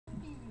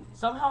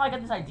Somehow I got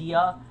this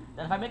idea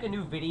that if I make a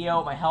new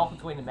video, my health is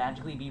going to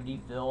magically be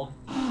refilled.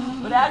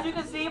 But as you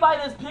can see by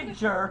this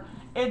picture,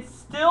 it's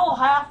still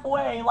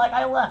halfway like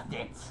I left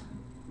it.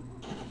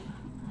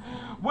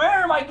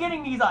 Where am I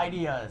getting these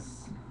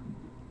ideas?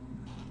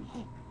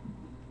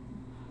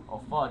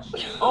 Oh, fudge.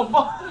 Oh,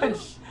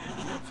 fudge!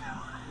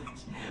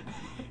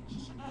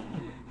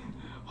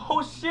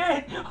 Oh,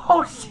 shit!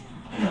 Oh, shit!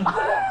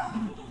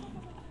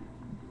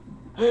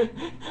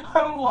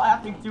 I'm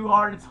laughing too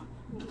hard.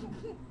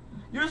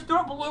 You just threw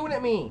a balloon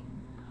at me.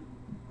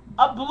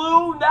 A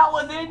balloon that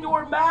was in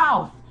your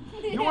mouth.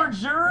 Your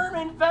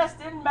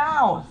germ-infested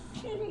mouth.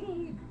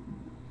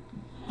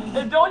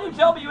 And don't you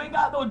tell me you ain't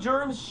got no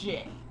germs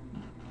shit.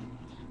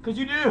 Cause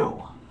you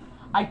do.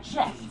 I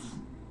checked.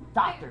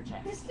 Doctor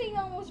checked. This thing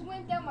almost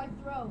went down my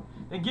throat.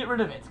 Then get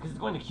rid of it, cause it's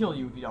going to kill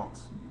you if you don't.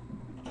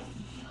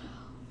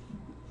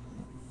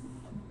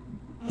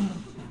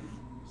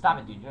 Stop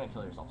it, dude. You're gonna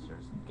kill yourself,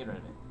 seriously. Get rid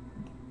of it.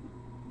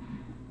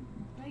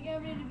 I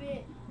got rid of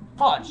it.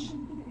 Fudge!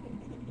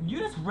 You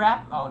just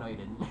wrap. Oh, no, you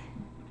didn't.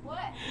 What?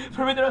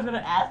 For a minute, I was gonna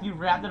ask you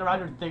wrapped it around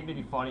your thing to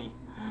be funny.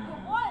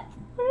 What?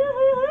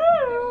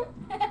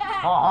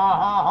 Ha ha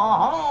ha ha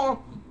ha!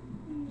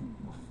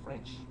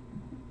 French.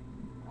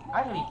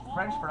 I'm gonna be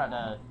French for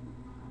a.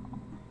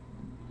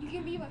 You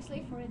can be my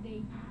slave for a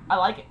day. I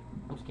like it.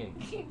 I'm just kidding.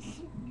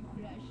 You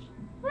crush.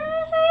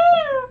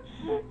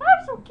 Woohoo!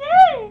 That's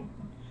okay!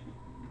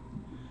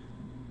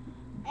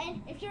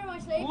 And if you're my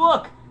slave.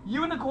 Look!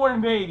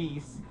 Unicorn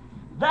babies!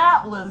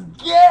 That was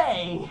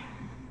gay!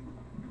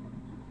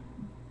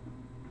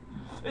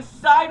 It's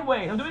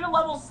sideways. I'm doing a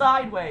level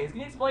sideways. Can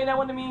you explain that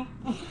one to me?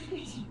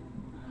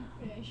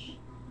 Crush.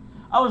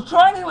 I was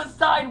trying to do it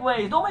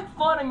sideways. Don't make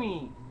fun of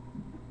me.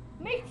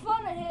 Make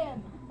fun of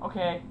him.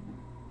 Okay.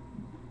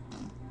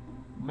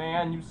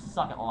 Man, you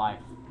suck at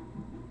life.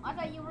 I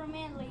thought you were a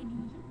man lady.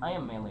 I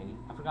am a man lady.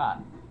 I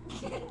forgot.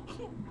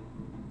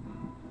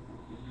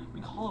 We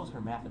call those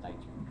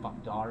hermaphrodites, you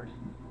fuckdard.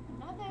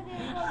 Not that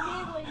they're called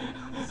man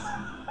ladies.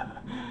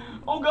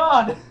 Oh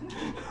god!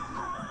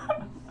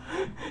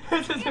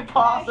 This is You're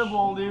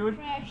impossible, crush. dude.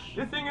 Crush.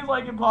 This thing is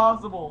like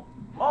impossible.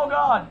 Oh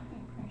god!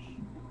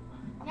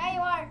 Crush. Now you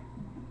are.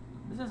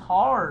 This is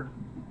hard.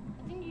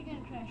 I think you're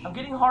gonna crush. I'm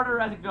getting harder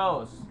as it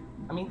goes.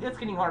 I mean, it's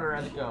getting harder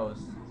as it goes.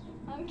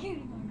 I'm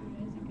getting harder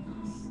as it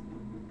goes.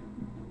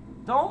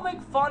 Don't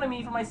make fun of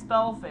me for my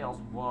spell fails.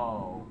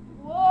 Whoa.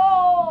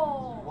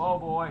 Whoa! Whoa,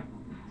 boy.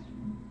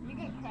 You're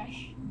gonna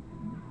crush.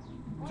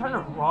 I'm trying to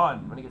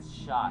run when he gets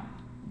shot.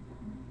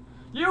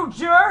 You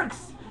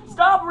jerks!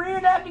 Stop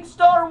reenacting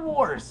Star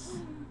Wars!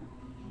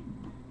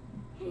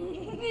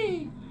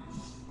 You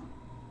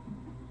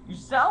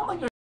sound like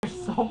you're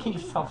soaking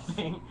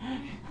something.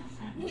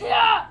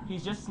 Yeah!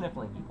 He's just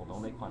sniffling people.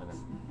 Don't make fun of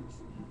him.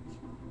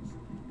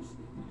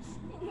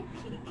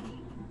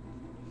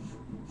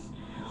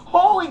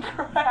 Holy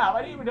crap!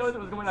 I didn't even notice it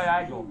was going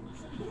diagonal.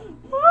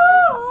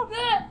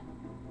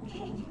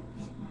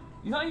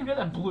 You don't even get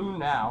that balloon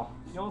now.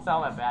 You don't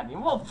sound that bad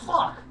anymore. Whoa,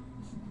 fuck!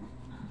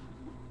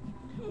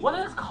 What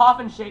is this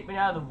coffin shape made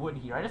out of the wood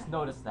here? I just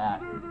noticed that.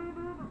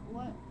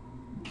 What?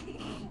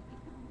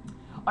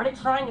 Are they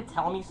trying to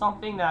tell me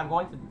something that I'm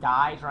going to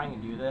die trying to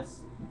do this?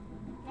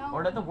 No.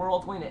 Or that the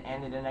world's going to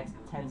end in the next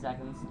 10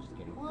 seconds? Just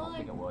kidding. I don't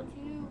think it would.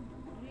 2,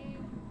 3,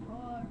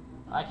 4.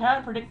 I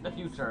can't predict the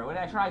future. When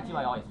I try to,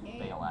 I always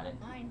fail at it.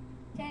 9,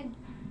 10.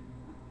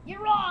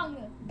 You're wrong!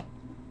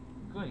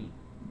 Goody.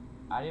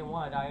 I didn't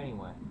want to die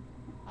anyway.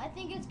 I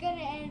think it's gonna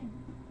end.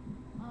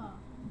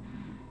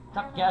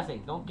 Stop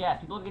guessing. Don't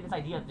guess. People get this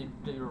idea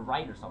that you're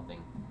right or something.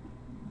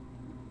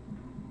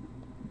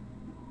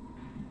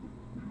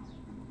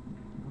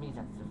 It means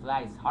that the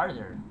flag is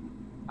harder.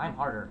 I'm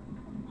harder.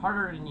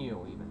 Harder than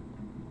you, even.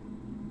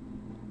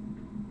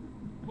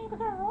 Paper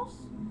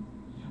girls.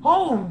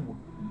 Oh!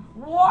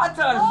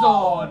 Water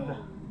zone!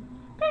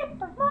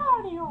 Paper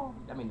Mario!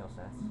 That made no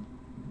sense.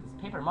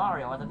 This Paper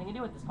Mario has nothing to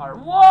do with this part.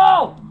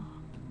 Whoa!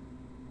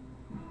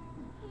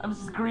 I'm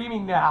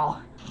screaming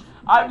now.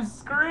 I'm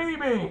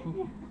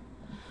screaming!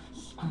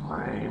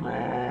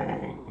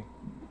 Screaming!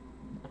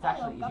 It's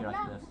actually easier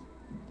like this.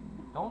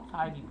 Don't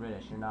try to be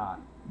British, you're not.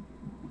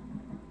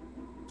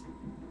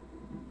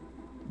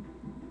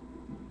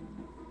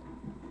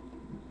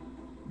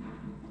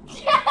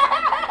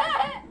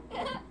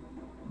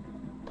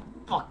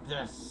 Fuck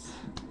this.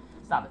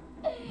 Stop it.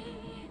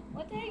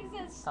 What the heck is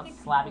that? Stop stick?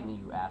 slapping me,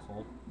 you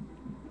asshole.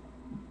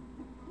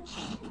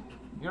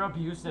 You're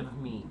abusive of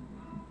me.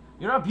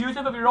 You're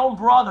abusive of your own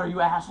brother,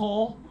 you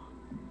asshole.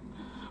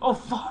 Oh,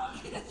 fuck.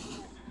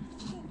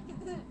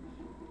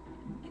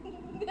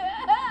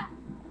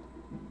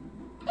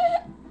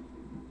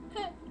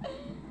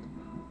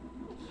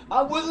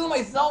 I'm whistling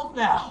myself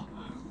now.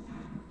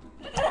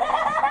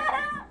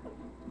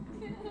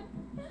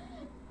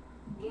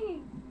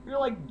 You're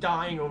like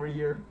dying over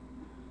here.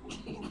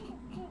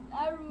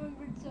 I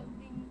remembered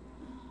something.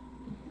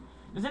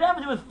 Does it have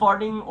to do with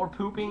farting or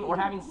pooping or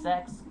having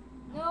sex?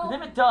 No. Because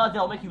if it does,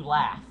 it'll make you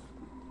laugh.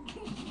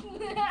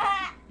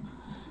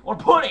 Or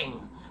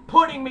pudding.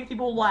 Pudding makes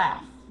people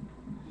laugh.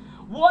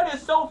 Whoa! What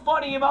is so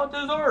funny about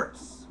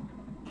desserts?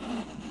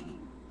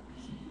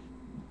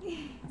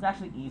 It's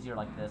actually easier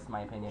like this, in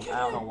my opinion. I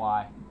don't know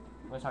why.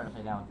 It's hard to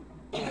say down.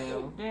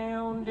 Down,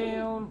 down,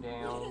 down,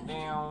 down,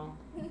 down.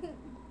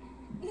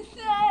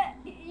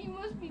 You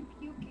must be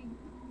puking.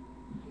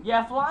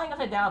 Yeah, flying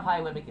upside down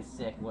probably would make you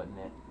sick, wouldn't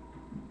it?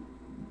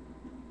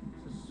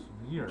 This is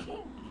weird. It's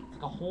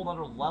like a whole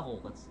other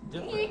level that's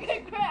You're different.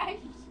 gonna crash.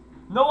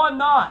 No, I'm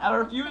not. I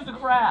refuse to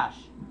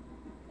crash.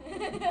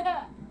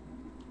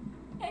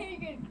 How you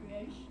gonna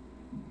crash?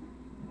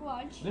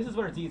 Watch. This is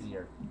where it's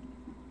easier.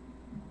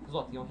 Cause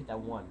look, you don't hit that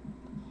one.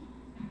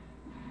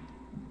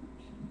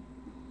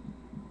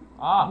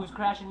 Ah, who's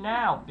crashing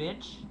now,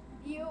 bitch?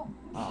 You.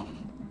 Oh,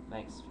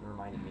 thanks for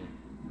reminding me.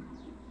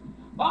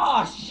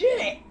 Ah,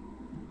 shit!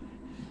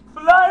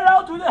 Fly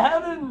out to the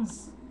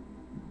heavens!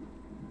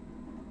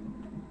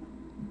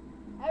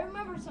 I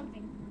remember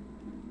something.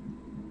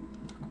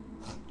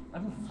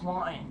 I'm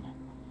flying.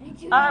 Me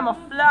too. I'm a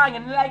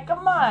flying like a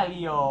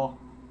Mario.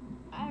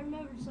 I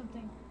remember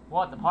something.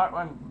 What, the part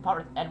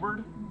with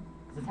Edward?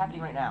 Because it's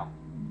happening right now.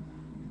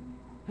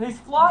 He's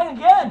flying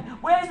again!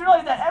 Wait, I just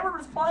realized that Edward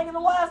was flying in the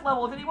last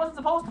level, because he wasn't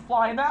supposed to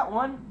fly in that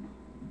one.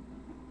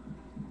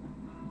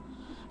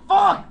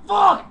 Fuck!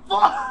 Fuck!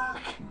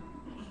 Fuck!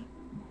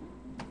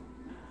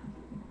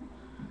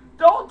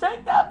 Don't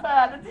take that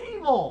path, it's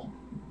evil!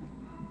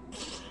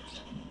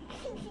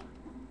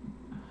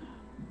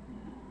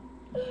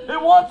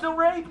 It wants to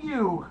rape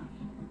you!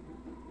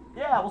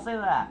 Yeah, we'll say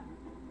that.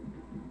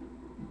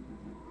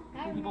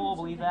 I Think remember people will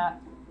believe something.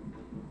 that?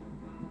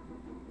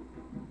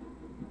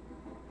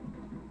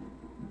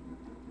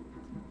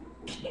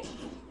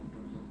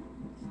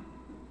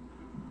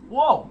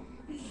 Whoa!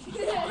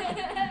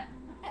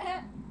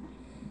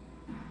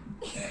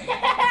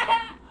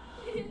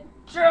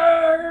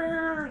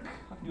 Jerk!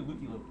 I can do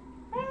loopy loop.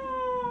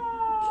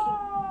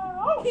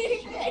 Oh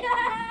shit!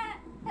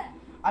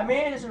 I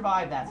managed to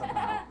survive that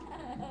somehow.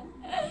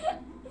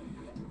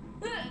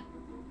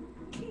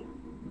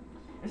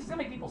 This is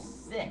gonna make people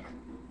sick.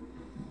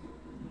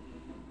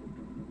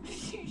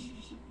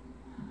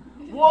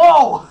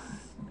 Whoa!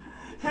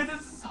 This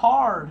is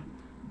hard.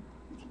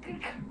 I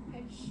think.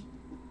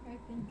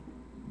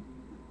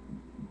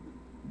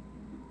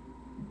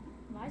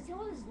 Why is he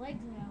all his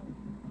legs out?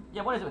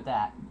 Yeah, what is it with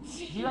that? Is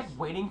he like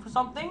waiting for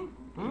something?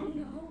 Hmm?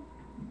 No.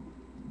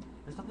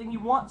 There's something you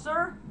want,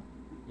 sir?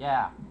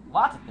 Yeah,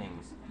 lots of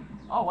things.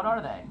 Oh, what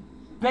are they?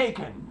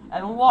 Bacon,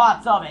 and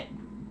lots of it.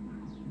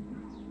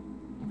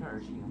 Where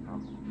is she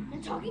from?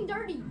 And talking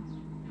dirty.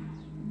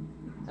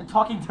 And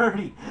talking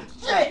dirty.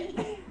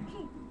 Shit!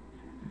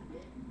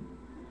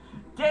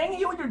 Dang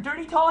you with your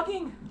dirty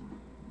talking!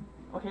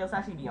 Okay, let's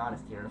actually be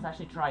honest here. Let's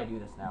actually try to do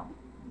this now.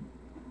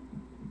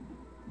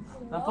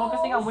 I'm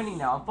focusing on winning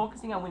now. I'm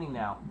focusing on winning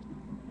now.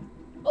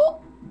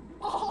 Oh!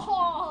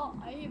 Oh!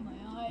 I hit my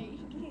eye.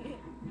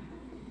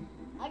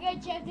 I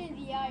got jabbed in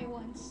the eye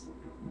once.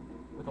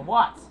 With a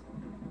what?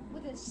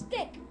 With a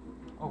stick.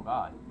 Oh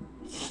god.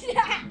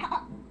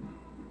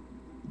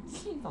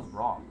 Sounds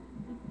wrong.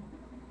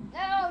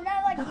 No,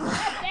 not like not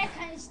that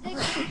kind of stick.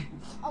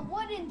 A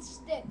wooden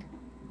stick.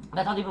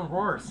 That sounds even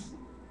worse.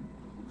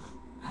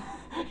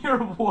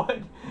 You're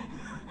wood.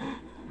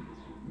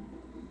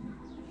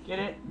 Get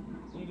it?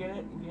 You get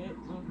it? You get it?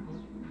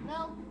 Mm-hmm.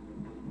 No.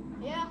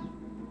 Yeah.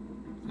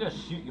 It's gonna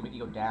shoot you, make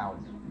you go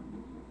down.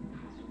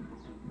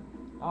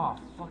 Oh,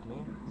 fuck,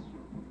 man.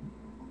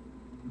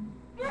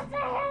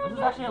 This is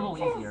actually a little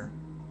easier.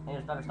 And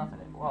there's better stuff in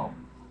it. Whoa.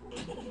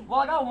 Well,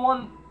 I got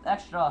one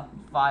extra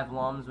 5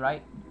 lums,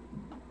 right?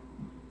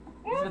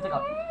 This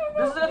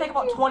is gonna take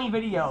about 20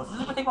 videos. This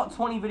is gonna take about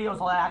 20 videos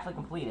till I actually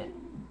complete it.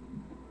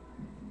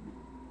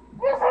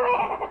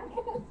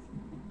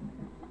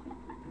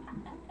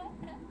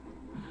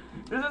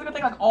 This is gonna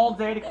take like all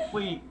day to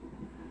complete.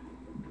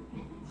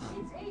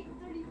 It's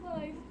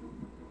 8:35.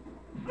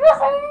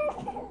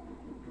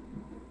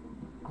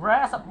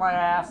 Grass up my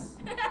ass.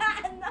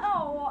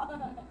 No.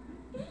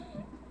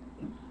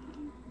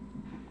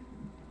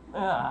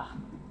 Ugh.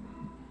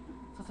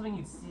 So something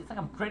you'd see. It's like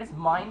a greatest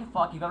mind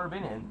fuck you've ever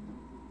been in.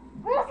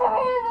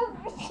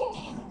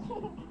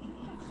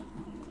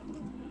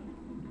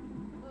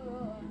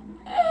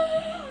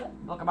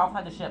 Look, I'm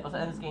outside the ship. Let's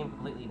end this game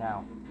completely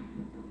now.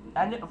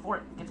 End it before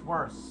it gets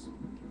worse.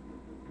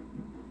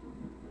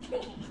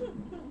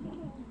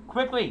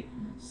 Quickly!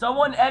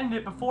 Someone end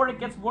it before it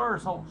gets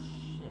worse. Oh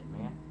shit,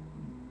 man.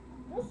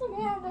 Listen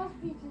here, those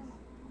speeches.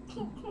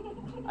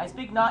 I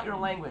speak not your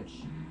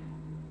language.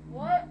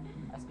 What?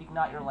 I speak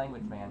not your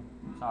language, man.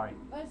 Sorry.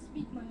 I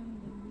speak my own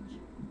language.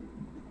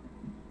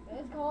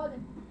 It's called.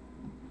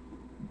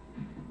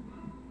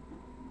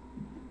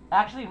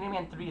 Actually,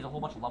 Rayman 3 is a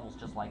whole bunch of levels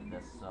just like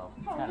this, so.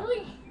 It's Oh, kinda,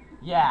 really?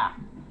 Yeah.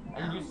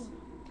 And you just,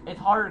 it's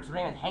harder because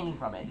Rayman's hanging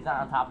from it. He's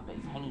not on top of it.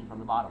 He's hanging from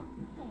the bottom.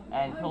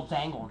 And he'll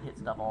dangle and hit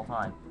stuff all the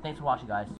time. Thanks for watching, guys.